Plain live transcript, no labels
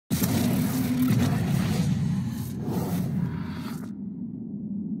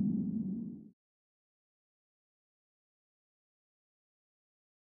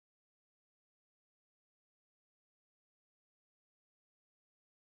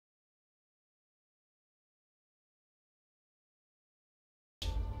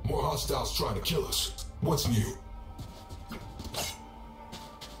More hostiles trying to kill us. What's new?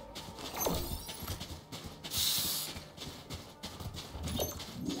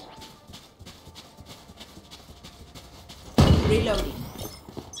 Reloading.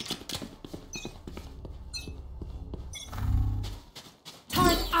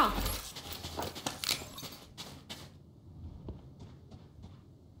 Turret out.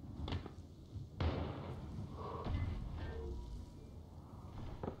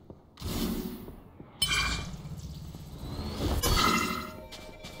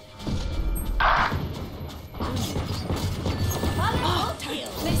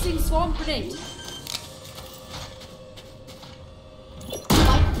 Placing swarm grenade.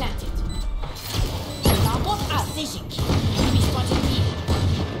 Enemy spotted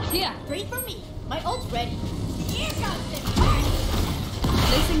me. Here. Pray for me. My ult's ready. Here comes it.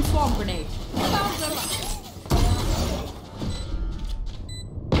 Placing swarm grenade.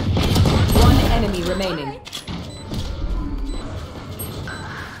 One enemy remaining.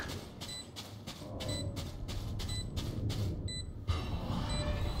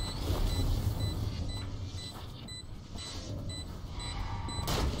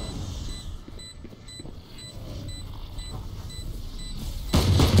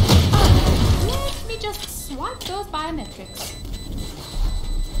 Just swipe those biometrics.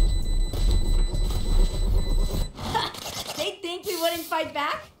 They think we wouldn't fight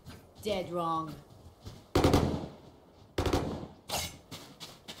back? Dead wrong.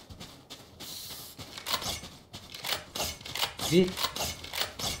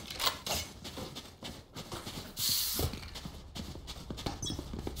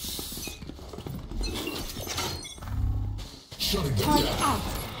 Shutting them Target down. out.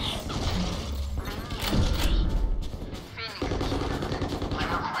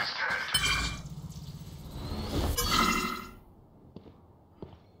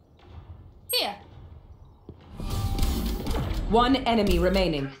 Here. One enemy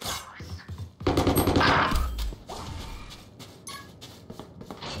remaining.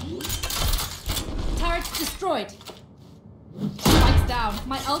 Turret destroyed. Spike's down.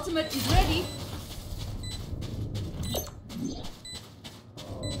 My ultimate is ready.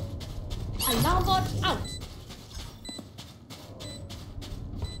 Alarm bot out.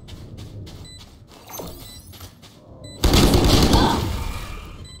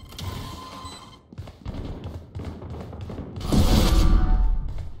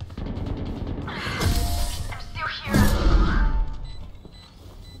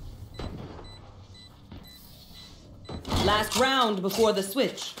 Last round before the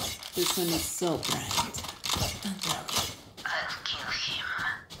switch. This one is so bright. I'll kill him.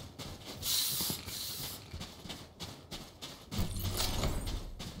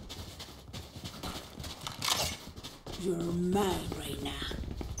 You're mine right now.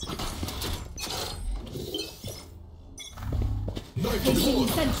 Knife Placing deployed.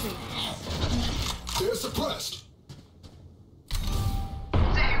 sentry. They're suppressed. They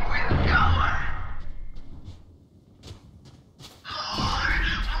will cover.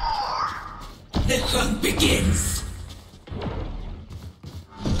 The hunt begins!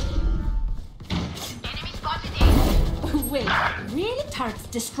 Enemy spotted A. Wait, really? Turret's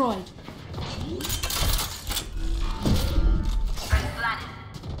destroyed. First planet.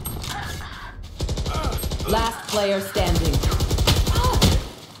 Last player standing.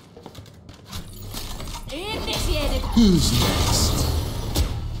 Initiated. Who's next?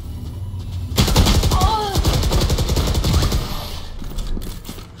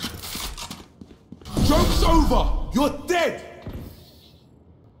 Joke's over! You're dead!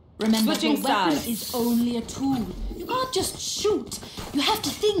 Remember, Switching your weapon sides. is only a tool. You can't just shoot. You have to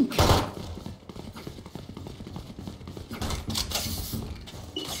think.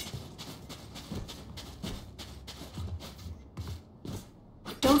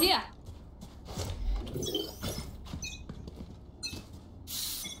 Don't hear.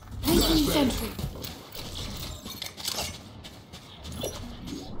 Placing sentry.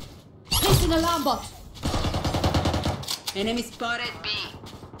 Placing alarm bot. Enemy spotted B.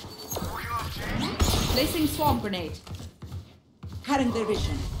 Placing swarm grenade. Cutting their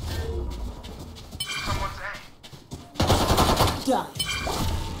vision. Done.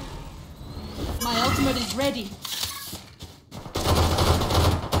 My ultimate is ready.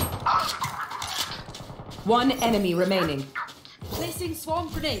 One enemy remaining. Placing swarm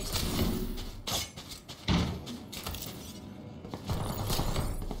grenade.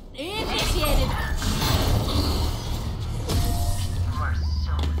 Initiated. You are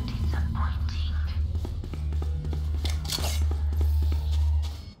so disappointing.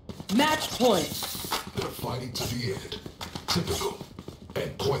 Match point. They're fighting to the end. Typical.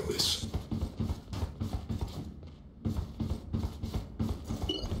 And pointless.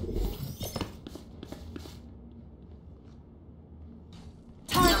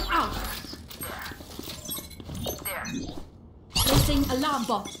 Turret out. There. Placing alarm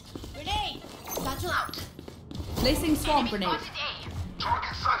bot. Grenade. Satchel out. Placing swarm grenade. Spotted A.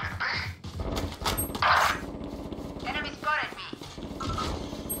 Target sighted B. Enemy spotted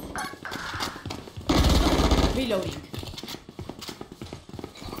B. Reloading.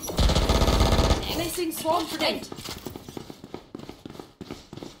 Placing swarm grenade.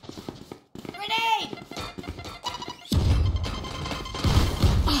 Grenade!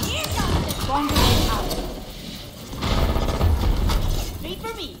 Swarm grenade out. Wait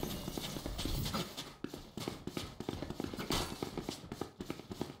for me.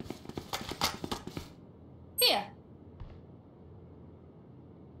 Here.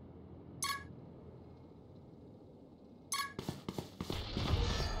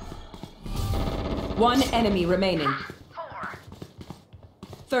 One enemy remaining. 4.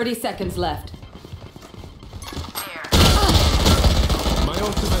 30 seconds left. There. My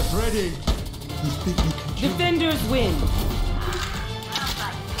ultimate's ready. You think you can Defenders win.